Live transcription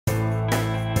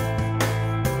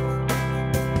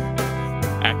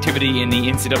Activity in the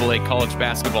NCAA college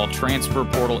basketball transfer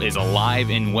portal is alive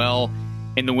and well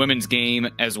in the women's game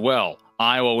as well.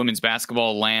 Iowa women's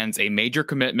basketball lands a major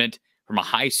commitment from a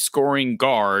high-scoring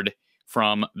guard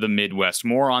from the Midwest.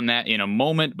 More on that in a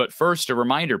moment, but first, a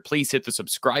reminder, please hit the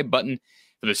subscribe button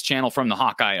for this channel from the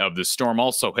Hawkeye of the Storm.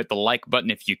 Also, hit the like button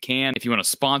if you can. If you want to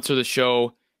sponsor the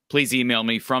show, please email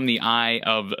me from the Eye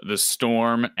of the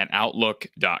Storm at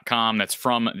Outlook.com. That's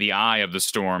from the Eye of the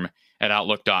Storm at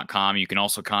Outlook.com. You can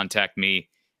also contact me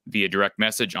via direct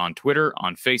message on Twitter,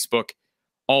 on Facebook.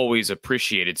 Always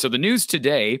appreciated. So the news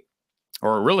today,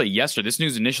 or really yesterday, this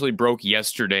news initially broke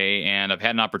yesterday, and I've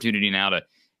had an opportunity now to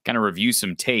kind of review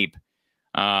some tape.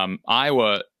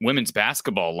 Iowa women's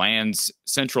basketball lands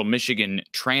Central Michigan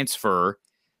transfer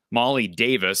Molly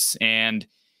Davis, and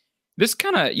this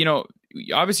kind of,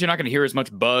 obviously you're not going to hear as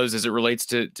much buzz as it relates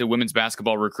to women's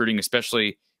basketball recruiting,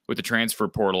 especially with the transfer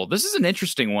portal. This is an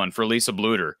interesting one for Lisa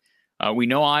Bluder. We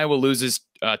know Iowa loses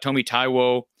Tomi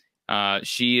Taiwo.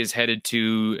 She is headed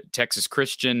to Texas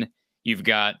Christian. You've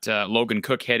got Logan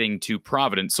Cook heading to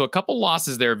Providence. So a couple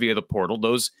losses there via the portal.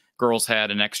 Those girls had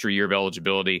an extra year of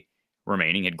eligibility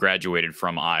remaining, had graduated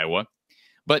from Iowa.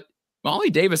 But Molly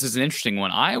Davis is an interesting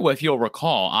one. Iowa, if you'll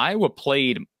recall, Iowa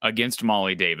played against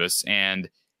Molly Davis and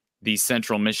the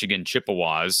Central Michigan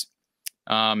Chippewas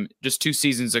just 2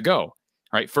 seasons ago.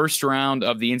 Right, first round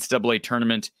of the NCAA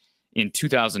tournament in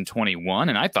 2021,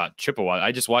 and I thought Chippewa.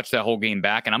 I just watched that whole game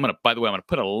back, and by the way, I'm gonna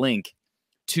put a link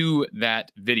to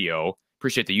that video.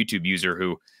 Appreciate the YouTube user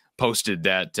who posted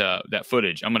that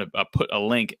footage. I'm gonna put a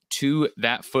link to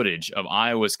that footage of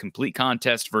Iowa's complete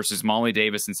contest versus Molly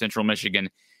Davis in Central Michigan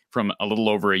from a little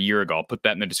over a year ago. I'll put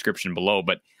that in the description below.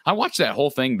 But I watched that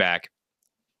whole thing back,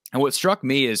 and what struck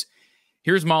me is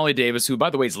here's Molly Davis, who, by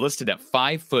the way, is listed at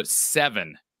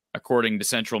 5'7". According to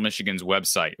Central Michigan's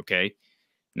website, okay?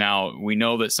 Now, we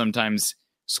know that sometimes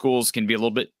schools can be a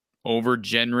little bit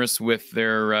over-generous with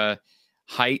their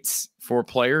heights for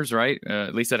players, right?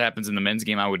 At least that happens in the men's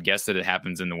game. I would guess that it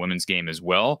happens in the women's game as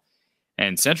well.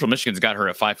 And Central Michigan's got her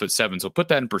at 5'7". So put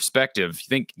that in perspective. If you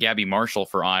think Gabby Marshall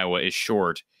for Iowa is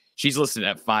short, she's listed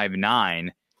at 5'9"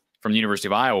 from the University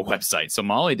of Iowa website. So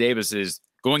Molly Davis is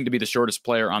going to be the shortest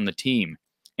player on the team.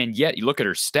 And yet, you look at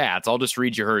her stats. I'll just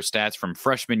read you her stats from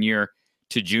freshman year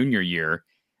to junior year.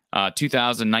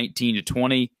 2019 to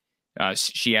 20,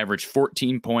 she averaged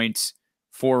 14 points,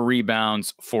 4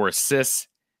 rebounds, 4 assists,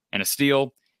 and a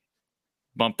steal.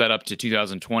 Bump that up to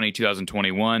 2020,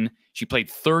 2021. She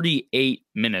played 38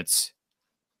 minutes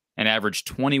and averaged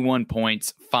 21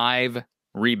 points, 5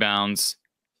 rebounds,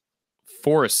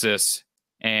 4 assists,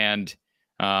 and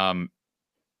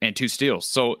 2 steals.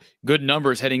 So good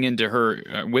numbers heading into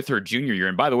her with her junior year.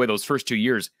 And by the way, those first 2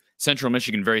 years, Central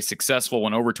Michigan very successful,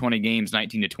 won over 20 games,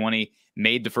 19 to 20,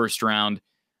 made the first round,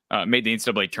 made the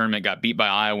NCAA tournament, got beat by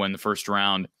Iowa in the first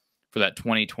round for that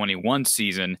 2021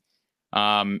 season.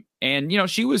 And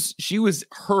she was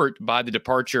hurt by the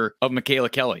departure of Michaela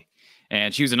Kelly,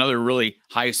 and she was another really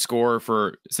high scorer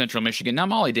for Central Michigan. Now,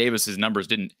 Molly Davis's numbers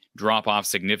didn't drop off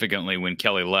significantly when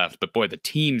Kelly left, but boy, the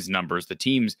team's numbers, the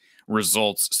team's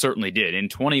results certainly did. In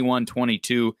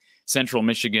 21-22, Central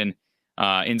Michigan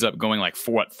ends up going like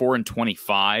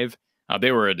 4-25.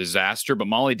 They were a disaster, but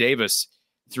Molly Davis,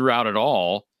 throughout it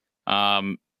all,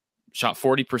 shot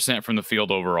 40% from the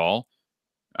field overall,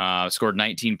 scored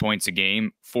 19 points a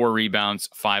game, 4 rebounds,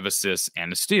 5 assists,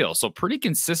 and a steal. So pretty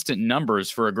consistent numbers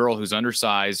for a girl who's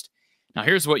undersized. Now,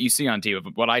 here's what you see on tape,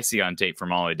 what I see on tape for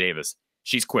Molly Davis.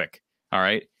 She's quick, all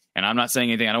right? And I'm not saying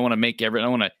anything. I don't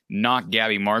want to knock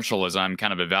Gabby Marshall as I'm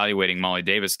kind of evaluating Molly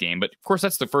Davis' game. But, of course,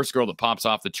 that's the first girl that pops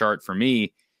off the chart for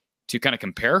me to kind of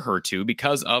compare her to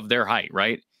because of their height,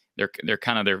 right?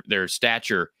 Their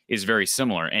stature is very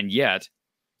similar. And yet,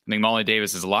 I think Molly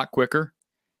Davis is a lot quicker.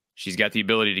 She's got the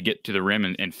ability to get to the rim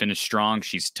and finish strong.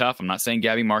 She's tough. I'm not saying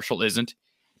Gabby Marshall isn't.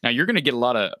 Now, you're going to get a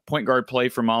lot of point guard play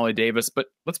from Molly Davis, but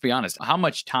let's be honest. How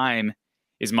much time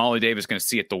is Molly Davis going to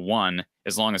see at the 1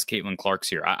 as long as Caitlin Clark's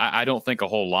here? I don't think a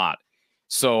whole lot.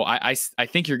 So I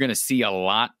think you're going to see a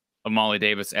lot of Molly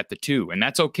Davis at the 2, and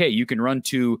that's okay. You can run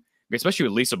 2, especially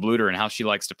with Lisa Bluder and how she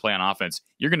likes to play on offense.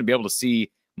 You're going to be able to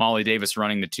see Molly Davis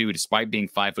running the 2 despite being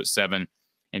 5'7"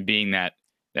 and being that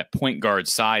point guard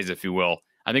size, if you will.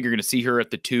 I think you're going to see her at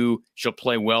the 2. She'll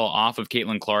play well off of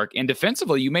Caitlin Clark. And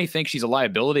defensively, you may think she's a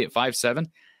liability at 5'7".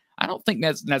 I don't think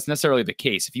that's necessarily the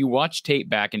case. If you watch tape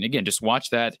back, and again, just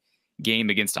watch that game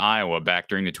against Iowa back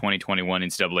during the 2021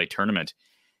 NCAA tournament,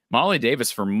 Molly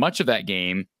Davis, for much of that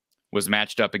game, was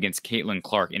matched up against Caitlin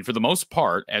Clark. And for the most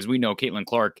part, as we know, Caitlin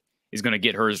Clark is going to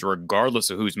get hers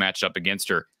regardless of who's matched up against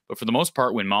her. But for the most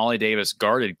part, when Molly Davis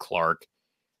guarded Clark,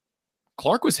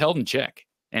 Clark was held in check.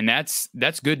 And that's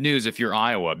good news if you're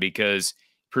Iowa, because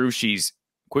proves she's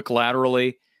quick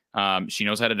laterally. She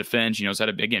knows how to defend. She knows how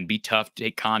to, again, be tough,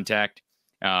 take contact.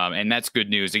 And that's good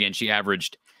news. Again, she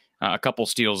averaged a couple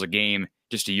steals a game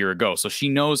just a year ago. So she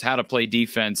knows how to play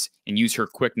defense and use her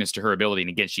quickness to her ability. And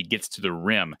again, she gets to the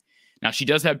rim. Now, she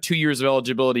does have 2 years of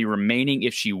eligibility remaining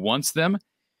if she wants them.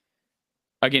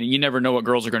 Again, you never know what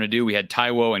girls are going to do. We had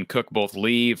Taiwo and Cook both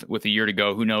leave with a year to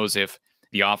go. Who knows if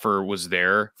the offer was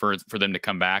there for them to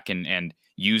come back and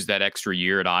use that extra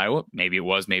year at Iowa. Maybe it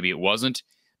was, maybe it wasn't.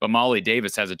 But Molly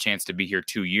Davis has a chance to be here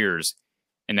 2 years,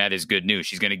 and that is good news.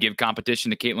 She's going to give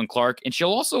competition to Caitlin Clark, and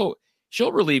she'll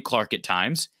relieve Clark at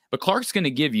times, but Clark's going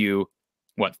to give you,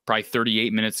 probably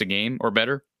 38 minutes a game or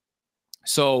better.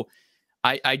 So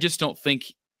I just don't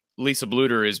think Lisa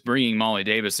Bluter is bringing Molly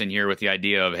Davis in here with the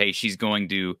idea of, hey, she's going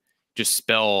to just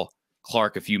spell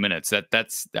Clark a few minutes.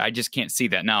 I just can't see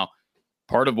that. Now,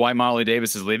 part of why Molly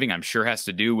Davis is leaving, I'm sure, has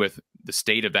to do with the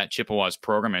state of that Chippewas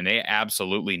program, and they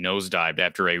absolutely nosedived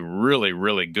after a really,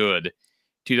 really good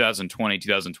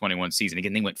 2020-2021 season.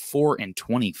 Again, they went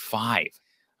 4-25.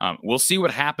 We'll see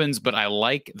what happens, but I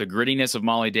like the grittiness of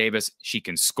Molly Davis. She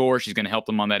can score. She's going to help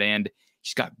them on that end.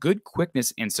 She's got good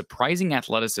quickness and surprising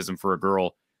athleticism for a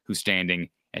girl who's standing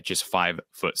at just 5'7".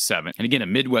 And again, a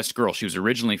Midwest girl. She was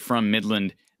originally from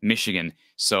Midland, Michigan.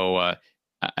 So I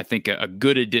think a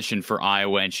good addition for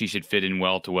Iowa, and she should fit in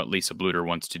well to what Lisa Bluter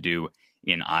wants to do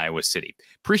in Iowa City.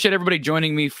 Appreciate everybody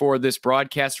joining me for this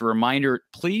broadcast. A reminder,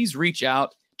 please reach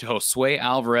out to Josue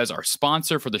Alvarez, our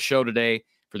sponsor for the show today,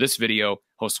 for this video.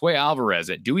 Josue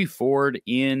Alvarez at Dewey Ford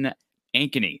in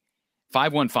Ankeny.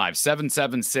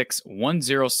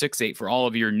 515-776-1068 for all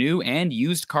of your new and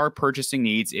used car purchasing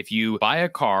needs. If you buy a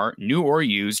car, new or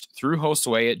used, through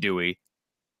Josue at Dewey,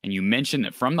 and you mention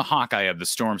that From the Hawkeye of the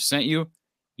Storm sent you,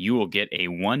 you will get a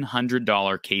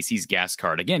 $100 Casey's gas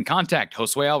card. Again, contact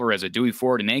Josue Alvarez at Dewey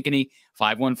Ford in Ankeny,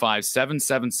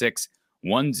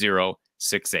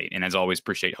 515-776-1068. And as always,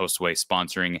 appreciate Josue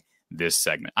sponsoring this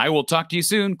segment. I will talk to you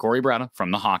soon. Corey Brada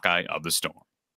from the Hawkeye of the Storm.